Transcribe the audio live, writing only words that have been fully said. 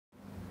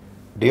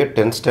Dear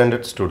 10th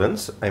standard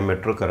students, I am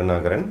Metro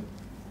Karunagaran.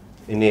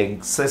 In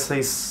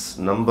exercise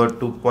number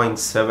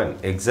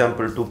 2.7,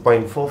 example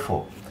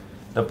 2.44,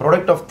 the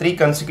product of three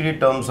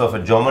consecutive terms of a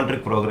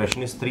geometric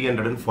progression is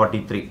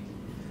 343.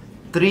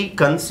 Three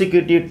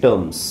consecutive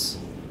terms,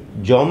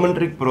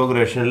 geometric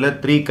progression,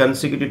 let three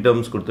consecutive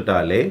terms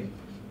kudutale,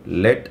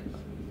 let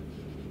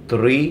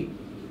three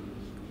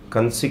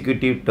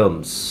consecutive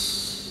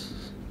terms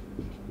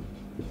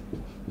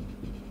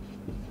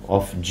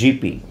of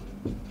GP.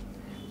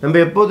 நம்ம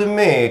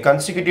எப்போதுமே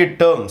consecutive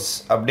terms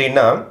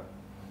அப்படின்னா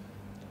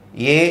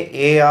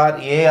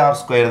AR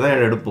square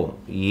தான் எடுப்போம்.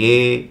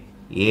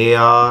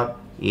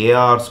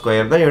 AR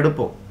square தான்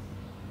எடுப்போம்.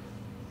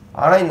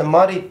 ஆனா இந்த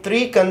மாதிரி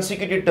 3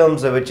 consecutive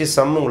terms வச்சு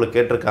சம் உங்களுக்கு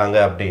கேட்டிருக்காங்க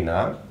அப்படின்னா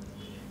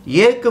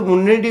ஏக்கு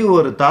முன்னாடி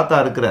ஒரு தாத்தா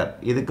இருக்கிறார்,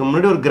 இதுக்கு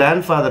முன்னாடி ஒரு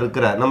grandfather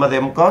இருக்கிறார். நம்ம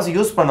அதை முக்காவாசி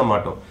யூஸ் பண்ண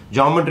மாட்டோம்.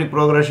 geometric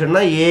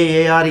progressionனா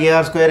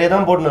AR square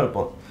தான் போட்டுன்னு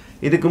இருப்போம்.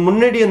 இதுக்கு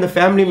முன்னாடி அந்த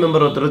ஃபேமிலி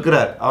மெம்பர் ஒருத்தர்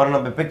இருக்கிறார், அவரை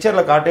நம்ம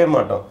பிக்சர்ல காட்டவே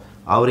மாட்டோம்.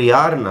 அவர்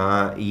யாருன்னா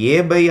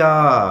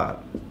A/R.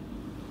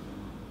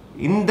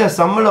 இந்த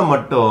சம்மல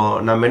மட்டும்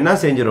நம்ம என்ன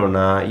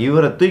செஞ்சிரோம்னா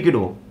இவரை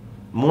தூக்கிடுவோம்.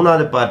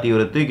 மூணாவது பார்ட்டி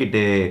இவரை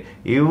தூக்கிட்டு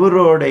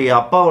இவரோட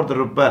அப்பா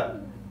ஒருத்தர் இருப்பார்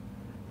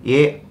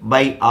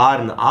A/R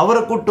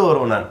அவரை கூட்டு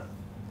வருவோம் நான்.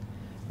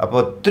 அப்போ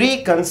 3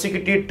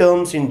 consecutive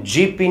terms in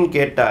GP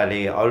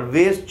கேட்டாலே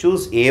always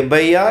choose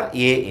A/R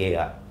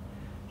AAR.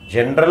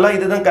 ஜெனரலா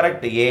இதுதான்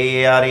கரெக்ட்.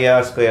 AR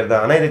ஸ்கொயர்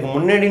தான். ஆனா இதுக்கு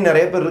முன்னாடி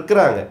நிறைய பேர்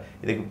இருக்கிறாங்க.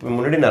 இதுக்கு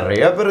முன்னாடி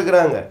நிறைய பேர்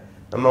இருக்கிறாங்க.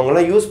 நம்ம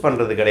அவங்களாம் யூஸ்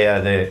பண்ணுறது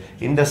கிடையாது.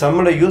 இந்த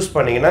சம்மில் யூஸ்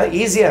பண்ணிங்கன்னா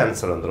ஈஸியாக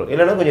ஆன்சர் வந்துடும்,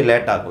 இல்லைன்னா கொஞ்சம்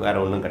லேட் ஆகும், வேறு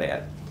ஒன்றும்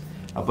கிடையாது.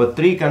 அப்போ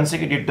 3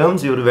 consecutive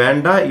terms இவர்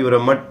வேண்டாம், இவரை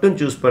மட்டும்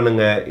சூஸ்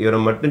பண்ணுங்கள், இவரை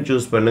மட்டும்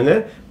சூஸ்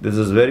பண்ணுங்கள். This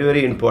is very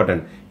very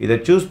important. இதை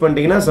சூஸ்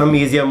பண்ணிட்டீங்கன்னா சம்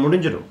ஈஸியாக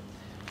முடிஞ்சிடும்.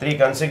 3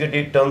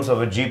 consecutive terms of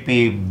a GP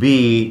B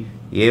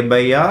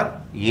A/R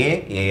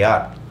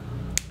AAR.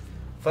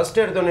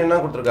 First எடுத்தோன்னு என்ன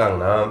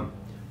கொடுத்துருக்காங்கன்னா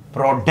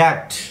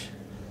product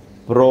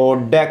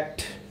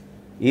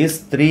is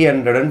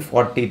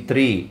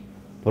 343.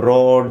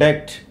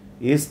 Product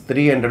is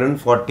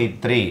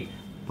 343.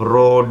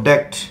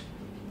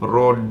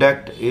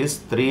 Product is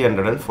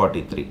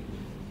 343.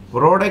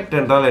 Product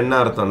என்றால் என்ன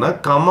அர்த்தம்னா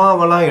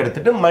கமாவெல்லாம்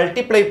எடுத்துட்டு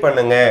மல்டிப்ளை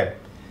பண்ணுங்க.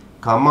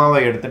 கமாவை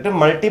எடுத்துட்டு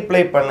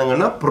மல்டிப்ளை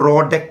பண்ணுங்கன்னா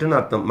ப்ராடக்ட்னு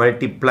அர்த்தம்.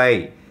 Multiply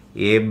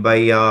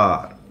A/R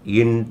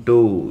into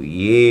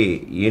A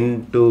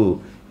into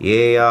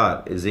AR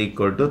is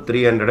equal to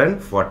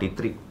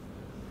 343.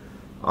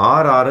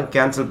 R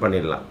cancel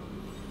பண்ணிடலாம்.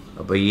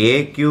 அப்போ A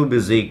cube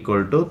is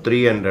equal to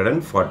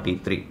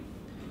 343.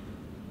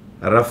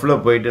 ரஃப்ல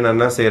போயிட்டு நான்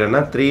என்ன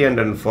செய்கிறேன்னா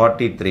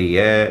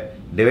 343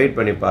 டிவைட்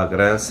பண்ணி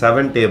பார்க்குறேன்.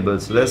 7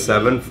 டேபிள்ஸில்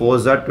 7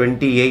 4s are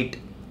 28.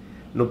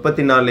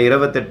 34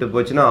 28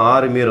 போச்சுன்னா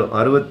 6 மீறும்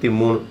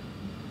 63.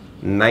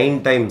 9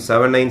 times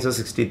 7 9s are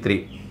 63.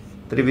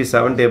 திருப்பி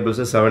 7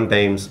 டேபிள்ஸ் 7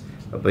 times.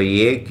 அப்போ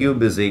A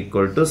cube is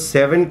equal to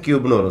 7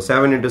 cubeன்னு வரும்.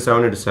 7 into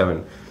 7 into 7.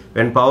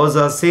 When powers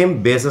are same,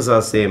 bases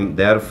are same.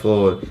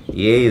 Therefore,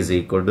 A is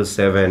equal to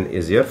 7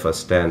 is your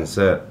first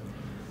answer.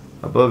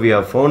 Now, we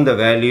have found the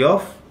value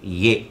of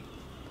A.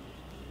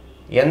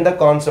 எந்த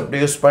concept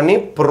use பண்ணி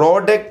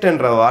product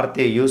என்ற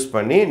வார்த்தையை use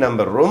பண்ணி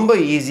நம்ம ரொம்ப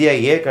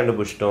ஈஸியாக ஏ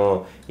கண்டுபிடிச்சிட்டோம்.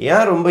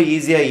 ஏன் ரொம்ப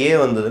ஈஸியாக ஏ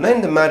வந்ததுன்னா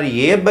இந்த மாதிரி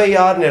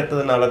A/R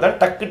எடுத்ததுனால தான்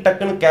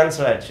டக்குன்னு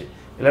கேன்சல் ஆயிடுச்சு,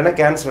 இல்லைன்னா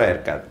cancel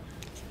ஆயிருக்காது.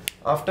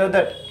 After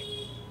that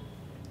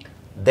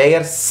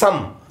their sum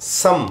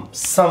SUM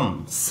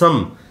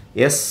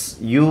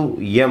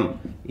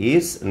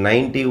is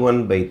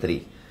 91/3.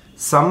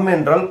 sum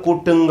என்றால்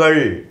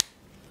கூட்டுங்கள்.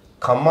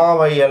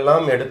 கமாவை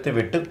எல்லாம்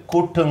எடுத்துவிட்டு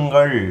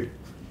கூட்டுங்கள்.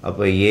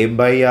 அப்போ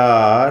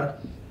A/R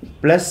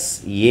plus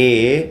A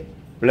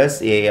plus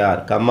AR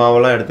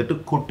கமாவெல்லாம் எடுத்துட்டு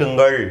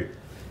கூட்டுங்கள்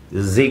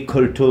is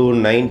equal to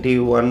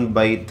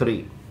 91/3.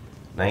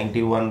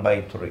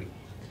 91/3.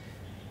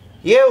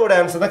 A ஓட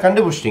ஆன்சர் தான்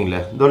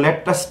கண்டுபிடிச்சிட்டிங்களே. இதோ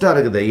லேட்டஸ்டாக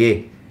இருக்குது A.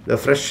 இது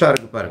ஃப்ரெஷ்ஷாக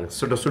இருக்குது பாருங்கள்,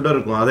 சுட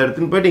இருக்கும். அதை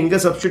எடுத்துன்னு போய்ட்டு இங்கே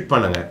சப்ஸ்டியூட்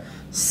பண்ணுங்கள்.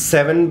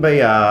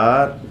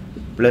 7/R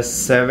plus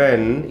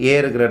 7 A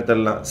இருக்கிற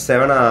இடத்துலலாம்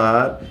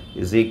 7R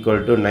is equal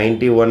to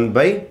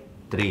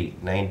 91/3.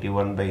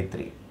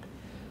 91/3.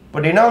 இப்போ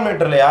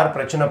டினாமினேட்டரில் யார்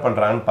பிரச்சனை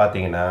பண்ணுறாங்கன்னு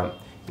பார்த்தீங்கன்னா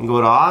இங்கே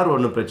ஒரு R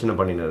ஒன்று பிரச்சனை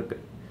பண்ணின்னு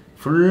இருக்குது.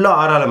 ஃபுல்லாக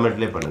R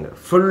மல்டிப்ளை பண்ணுங்கள்.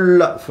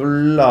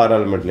 ஃபுல்லாக R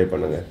மல்டிப்ளை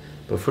பண்ணுங்கள்.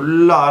 இப்போ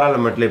ஃபுல்லாக R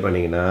மல்டிப்ளை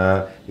பண்ணிங்கன்னா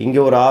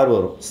இங்கே ஒரு R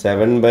வரும்.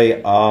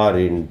 7/R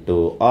into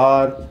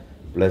R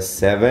plus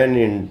 7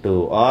 into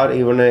R.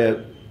 இவனை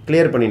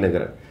கிளியர்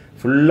பண்ணினுக்கிறேன்.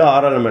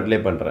 ஃபுல்லாக R மல்டிப்ளை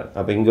பண்ணுறேன்.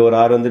 அப்போ இங்கே ஒரு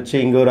R வந்துடுச்சு,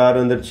 இங்கே ஒரு R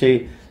வந்துடுச்சு.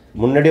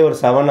 முன்னாடி ஒரு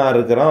 7R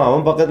இருக்கிறான்,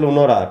 அவன் பக்கத்தில்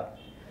இன்னொரு R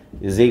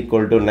is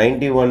equal to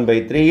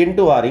 91/3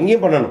 into R.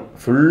 இங்கேயும் பண்ணணும்.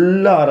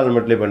 ஃபுல்லாக R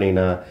மல்டிப்ளை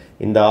பண்ணிங்கன்னா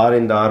இந்த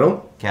Rம்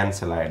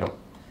கேன்சல் ஆகிடும்.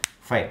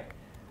 ஃபைன்.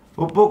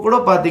 இப்போ கூட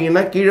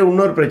பார்த்தீங்கன்னா கீழே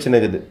இன்னொரு பிரச்சனை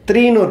இருக்குது.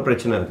 3ன்னு ஒரு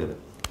பிரச்சனை இருக்குது.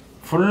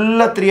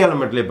 ஃபுல்லாக 3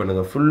 மல்டிப்ளை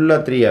பண்ணுங்கள். ஃபுல்லாக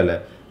 3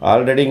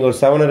 ஆல்ரெடி இங்கே ஒரு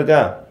 7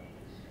 இருக்கா.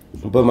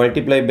 இப்போ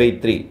மல்டிப்ளை பை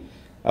 3.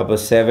 அப்போ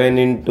 7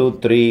 into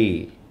 3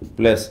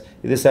 ப்ளஸ்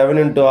இது 7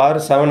 into R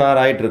 7R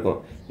ஆகிட்டு இருக்கும்.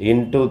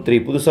 இன்ட்டு 3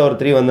 புதுசாக ஒரு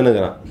 3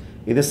 வந்துன்னுக்குறான்.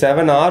 இது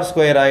 7R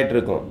ஸ்கொயர் ஆகிட்டு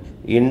இருக்கும்.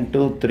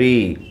 Into 3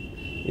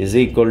 is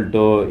equal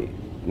to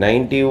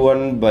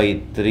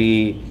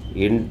 91/3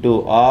 into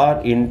R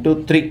into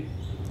 3.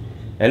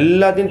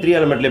 எல்லாத்தையும் 3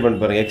 ஆல் மல்டிப்ளை பண்ணி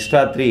பாருங்க.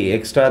 Extra 3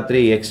 extra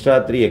 3 extra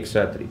 3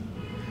 extra 3.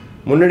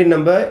 முன்னாடி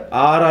நம்ம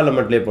R ஆல்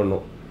மல்டிப்ளை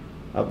பண்ணோம்.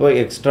 அப்போ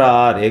extra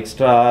R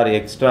extra R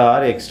extra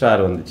R extra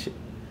R வந்துச்சு.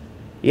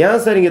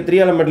 ஏன் சார் இங்கே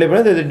 3 ஆல் மல்டிப்ளை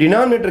பண்ணது? இது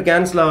டினாமினேட்டர்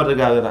கேன்சல்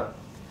ஆகிறதுக்காக தான்.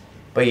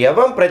 இப்போ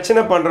எவன்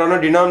பிரச்சனை பண்ணுறானோ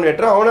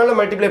டினாமினேட்டர் அவனால்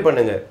மல்டிப்ளை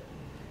பண்ணுங்க.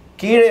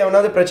 கீழே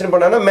எவனாவது பிரச்சனை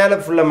பண்ணானா மேலே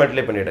ஃபுல்லாக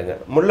மல்டிப்ளை பண்ணிவிடுங்க.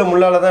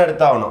 முள்ளால் தான்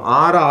எடுத்தாகணும்.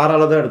 6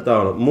 6ஆல் தான்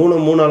எடுத்தாகணும். 3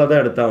 3ஆல்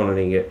தான் எடுத்தாகணும்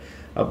நீங்கள்.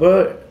 அப்போ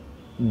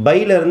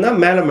பையில் இருந்தால்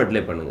மேலே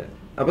மல்டிப்ளை பண்ணுங்கள்.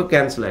 அப்போ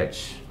கேன்சல்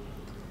ஆகிடுச்சு.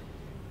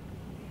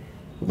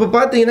 இப்போ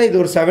பார்த்தீங்கன்னா இது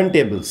ஒரு 7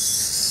 டேபிள்ஸ்,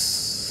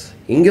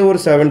 இங்கே ஒரு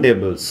 7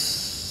 டேபிள்ஸ்,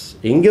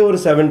 இங்கே ஒரு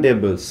 7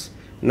 டேபிள்ஸ்,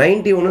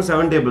 91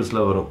 7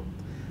 டேபிள்ஸில் வரும்.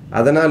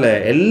 அதனால்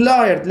எல்லா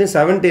இடத்துலையும்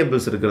 7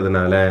 டேபிள்ஸ்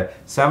இருக்கிறதுனால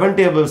 7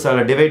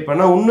 டேபிள்ஸால் டிவைட்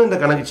பண்ணால் இன்னும் இந்த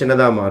கணக்கு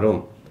சின்னதாக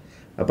மாறும்.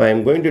 அப்போ I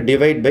am going to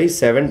divide by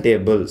 7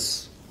 tables.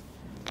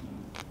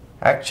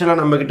 ஆக்சுவலாக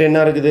நம்மக்கிட்ட என்ன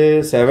இருக்குது?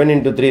 7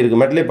 into 3 இருக்குது.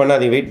 மல்டிப்ளை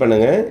பண்ணாதீங்க, வெயிட்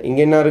பண்ணுங்கள்.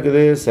 இங்கே என்ன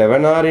இருக்குது?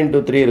 7R into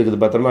 3 இருக்குது.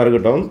 பத்திரமா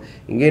இருக்கட்டும்.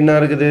 இங்கே என்ன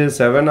இருக்குது?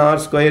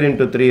 7R²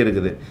 into 3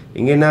 இருக்குது.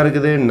 இங்கே என்ன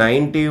இருக்குது?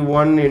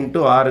 91 into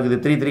R இருக்குது.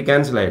 3 3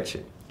 கேன்சல் ஆகிடுச்சு.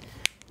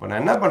 இப்போ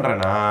நான் என்ன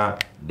பண்ணுறேன்னா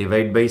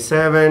divide by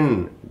 7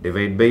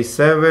 divide by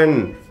 7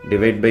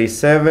 divide by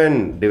 7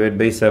 divide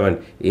by 7.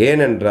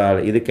 ஏனென்றால்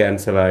இது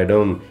கேன்சல்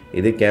ஆகிடும்,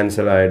 இது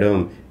கேன்சல்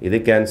ஆகிடும், இது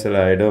கேன்சல்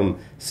ஆகிடும்.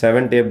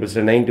 7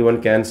 டேபிள்ஸில் 91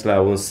 கேன்சல்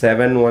ஆகும்.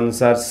 7 1s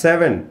are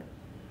 7.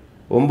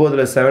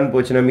 9ல் 7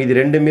 போச்சுன்னா மீதி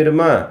 2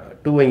 மீறுமா?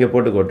 2 இங்கே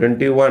போட்டுக்கோ.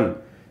 21.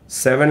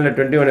 7ல்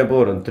 21 எப்போ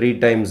வரும்? 3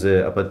 டைம்ஸு.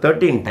 அப்போ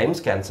 13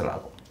 டைம்ஸ் கேன்சல்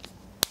ஆகும்.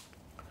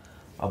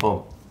 அப்போ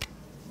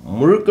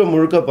முழுக்க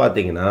முழுக்க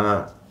பார்த்தீங்கன்னா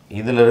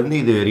இதிலிருந்து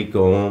இது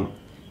வரைக்கும்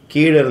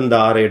கீழே இருந்த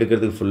 6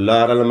 எடுக்கிறதுக்கு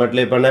ஃபுல்லாக 6ஆல்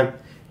மல்டிப்ளை பண்ணேன்.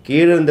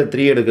 கீழே இருந்த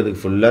 3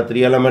 எடுக்கிறதுக்கு ஃபுல்லாக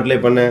 3 ஆல் மல்டிப்ளை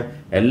பண்ணேன்.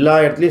 எல்லா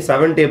இடத்துலையும்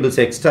 7 டேபிள்ஸ்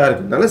எக்ஸ்ட்ரா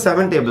இருக்கிறதுனால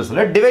 7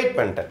 டேபிள்ஸில் டிவைட்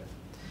பண்ணிட்டேன்.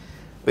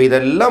 இப்போ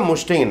இதெல்லாம்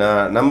முடிச்சிட்டிங்கன்னா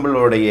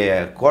நம்மளுடைய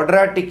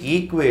குவாட்ராட்டிக்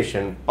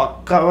ஈக்குவேஷன்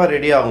பக்காவாக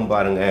ரெடி ஆகும்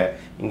பாருங்கள்.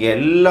 இங்கே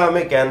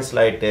எல்லாமே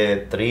கேன்சல் ஆகிட்டு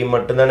 3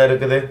 மட்டும்தானே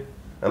இருக்குது.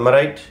 நம்ம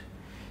ரைட்.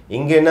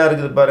 இங்கே என்ன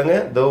இருக்குது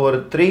பாருங்கள்? இதோ ஒரு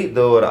 3,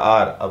 இதோ ஒரு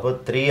R. அப்போ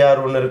 3R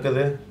ஒன்று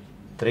இருக்குது,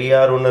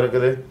 3R ஒன்று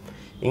இருக்குது.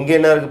 இங்கே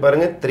என்ன இருக்குது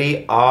பாருங்கள்?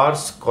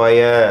 3R²,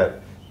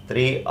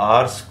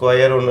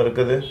 3R² ஒன்று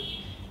இருக்குது.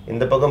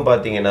 இந்த பக்கம்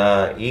பார்த்தீங்கன்னா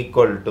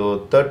equal to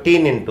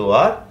 13 into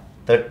R,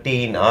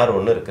 13R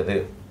ஒன்று இருக்குது.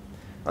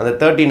 அந்த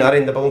 13R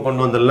இந்த பக்கம்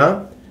கொண்டு வந்துடலாம்.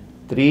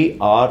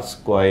 3R².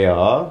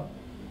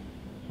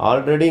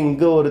 ஆல்ரெடி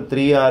இங்கே ஒரு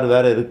 3R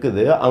வேறு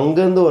இருக்குது.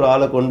 அங்கேருந்து ஒரு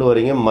ஆளை கொண்டு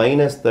வரீங்க.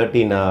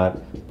 -13R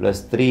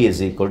 +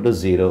 3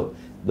 = 0.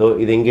 இதோ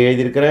இது இங்கே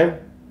எழுதியிருக்கிறேன்,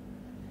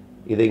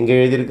 இது இங்கே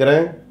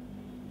எழுதியிருக்கிறேன்,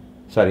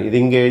 சாரி இது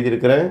இங்கே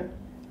எழுதியிருக்கிறேன்.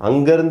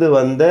 அங்கேருந்து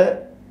வந்த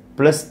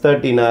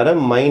 +13R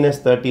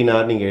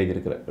 -13R நீங்கள்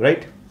எழுதியிருக்கிறேன்.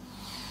 ரைட்.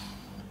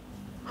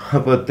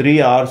 அப்போ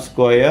 3R².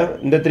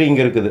 இந்த 3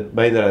 இங்கே இருக்குது,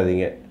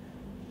 பயந்துடாதீங்க.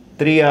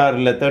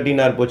 3Rல்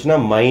 13R போச்சுன்னா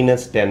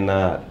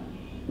 -10R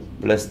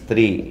 +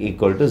 3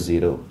 =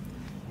 0.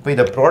 இப்போ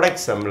இதை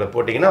ப்ராடக்ட் சம்மில்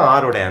போட்டிங்கன்னா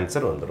ஆரோட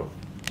ஆன்சர் வந்துடும்.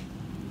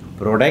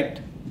 ப்ராடக்ட்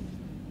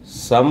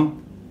சம்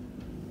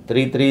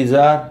 3 3s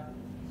are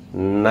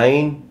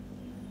 9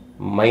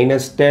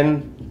 -10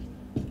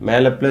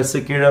 மேலே ப்ளஸ்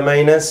கீழே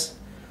மைனஸ்.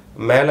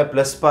 மேலே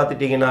ப்ளஸ்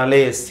பார்த்துட்டிங்கனாலே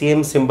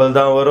சேம் சிம்பிள்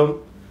தான் வரும்.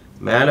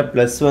 மேலே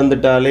ப்ளஸ்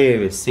வந்துட்டாலே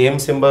சேம்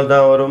சிம்பிள்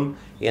தான் வரும்.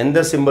 எந்த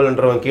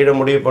சிம்பிள்ன்றவன் கீழே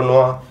முடிவு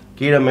பண்ணுவான்.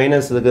 கீழே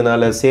மைனஸ்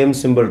இருக்கிறதுனால சேம்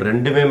சிம்பிள்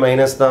ரெண்டுமே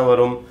மைனஸ் தான்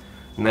வரும்.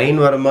 9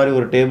 வர மாதிரி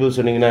ஒரு டேபிள்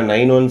சொன்னீங்கன்னா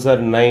 9 1s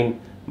are 9.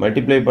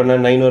 மல்டிப்ளை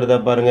பண்ணால் 9 வருதா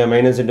பாருங்கள். -×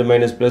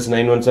 -+,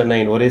 9 1s are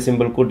 9. ஒரே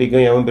சிம்பிள்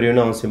கூட்டிக்கும், எவன்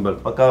பிரிவுன்னு அவன் சிம்பிள்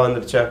பக்கா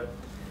வந்துருச்சா?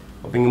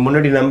 அப்போ இங்கே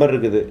முன்னாடி நம்பர்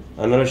இருக்குது,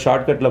 அதனால்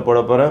ஷார்ட்கட்டில் போட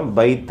போகிறேன்.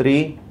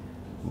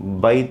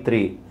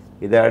 /3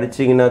 இதை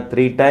அடிச்சிங்கன்னா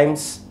 3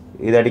 டைம்ஸ்.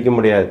 இது அடிக்க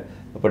முடியாது.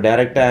 அப்போ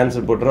டேரெக்டாக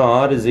ஆன்சர் போட்டுரும்.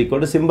 R =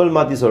 சிம்பிள்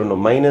மாற்றி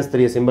சொல்லணும்.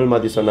 -3 சிம்பிள்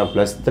மாற்றி சொன்னால்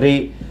 +3.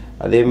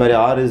 அதே மாதிரி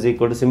R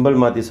 = சிம்பிள்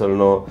மாற்றி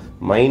சொல்லணும்.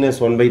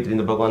 -1/3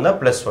 இந்த பக்கம் வந்தால்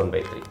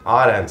 +1/3.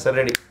 R answer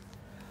ready.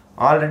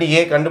 ஆல்ரெடி ஏ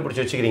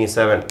கண்டுபிடிச்சி வச்சுக்கிறீங்க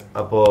 7.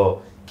 அப்போது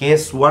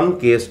கேஸ் 1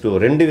 கேஸ் 2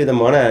 ரெண்டு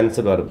விதமான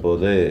ஆன்சர்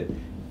வரப்போகுது.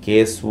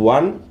 கேஸ்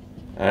 1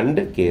 அண்ட்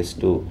கேஸ்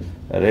 2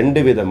 ரெண்டு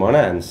விதமான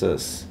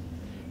ஆன்சர்ஸ்.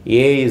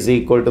 A =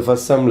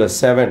 ஃபர்ஸ்ட் சம்மில்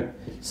 7,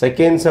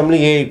 செகண்ட் சம்மில்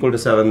A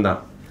 = 7 தான்.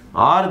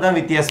 R தான்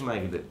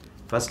வித்தியாசமாகுது.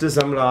 ஃபஸ்ட்டு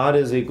சம்மில் R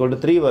 =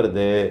 3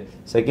 வருது,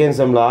 செகண்ட்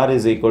சம்மில் R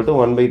 =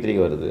 1/3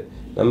 வருது.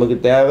 நமக்கு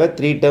தேவை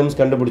 3 டேர்ம்ஸ்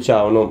கண்டுபிடிச்சி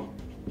ஆகணும்.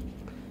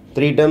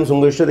 3 டேர்ம்ஸ்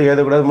உங்கள் இஷ்டத்துக்கு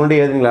எழுதக்கூடாது, முன்னாடி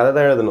எழுதுங்களா? அதை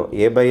தான் எழுதணும்.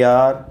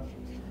 A/R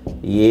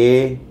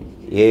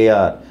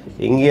AR.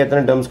 இங்கே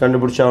எத்தனை டேர்ம்ஸ்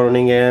கண்டுபிடிச்சாகணும்?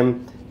 நீங்கள்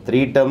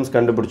 3 டேர்ம்ஸ்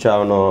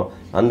கண்டுபிடிச்சாகணும்.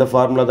 அந்த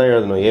ஃபார்முலா தான்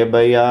எழுதணும்.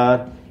 A/R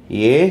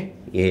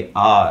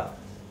AR.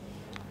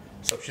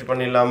 சப்ஸ்டிட்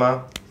பண்ணிடலாமா?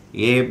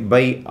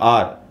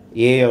 A/R.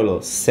 A எவ்வளோ?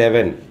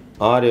 7.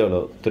 R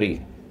எவ்வளோ? 3.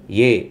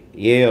 A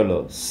எவ்வளோ?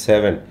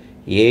 7.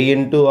 A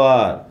into R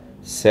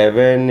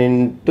 7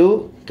 into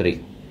 3.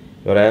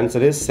 Your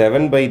answer is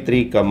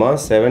 7/3,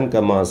 7,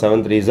 7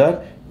 3s are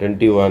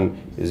 21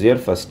 is your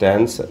first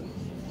answer.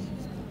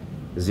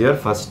 Is your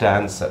first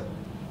answer.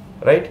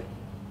 Right?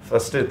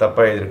 First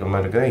தப்பா எழுதிருக்க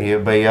மாதிரி இருக்குது.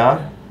 A/R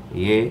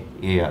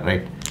AR.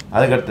 Right.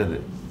 அதுக்கு அடுத்தது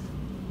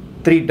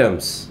 3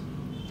 terms.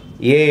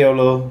 A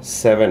எவ்வளோ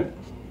 7,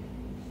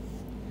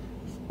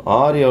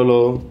 R எவ்வளோ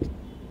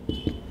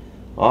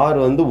R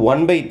வந்து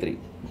 1/3,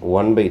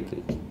 1/3.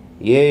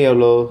 A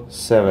எவ்வளோ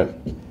 7,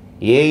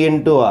 A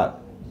into R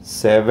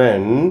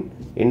 7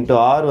 into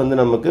R வந்து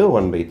நமக்கு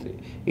 1/3.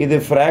 இது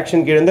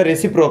ஃப்ராக்ஷன் கீழே இருந்தால்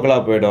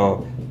ரெசிப்ரோக்கலாக போயிடும்.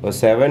 இப்போ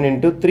 7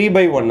 into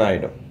 3/1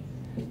 ஆகிடும்.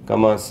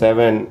 கமா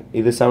 7,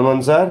 இது 7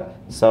 1s are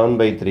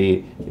 7/3.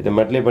 இதை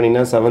மல்டிப்ளை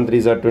பண்ணிங்கன்னா 7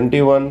 3s are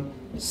 21,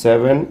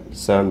 7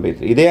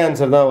 7/3. இதே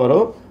ஆன்சர் தான்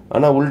வரும்,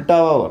 ஆனால்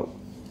உல்டாவாக வரும்,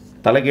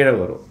 தலைகீழே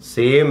வரும்.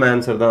 சேம்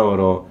ஆன்சர் தான்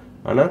வரும்,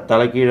 ஆனால்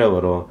தலைகீழே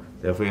வரும்.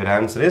 Therefore your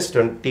answer is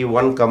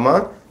 21,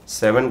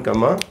 7,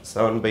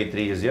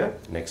 7/3 is your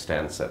next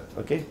answer.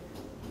 Okay,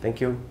 thank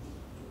you.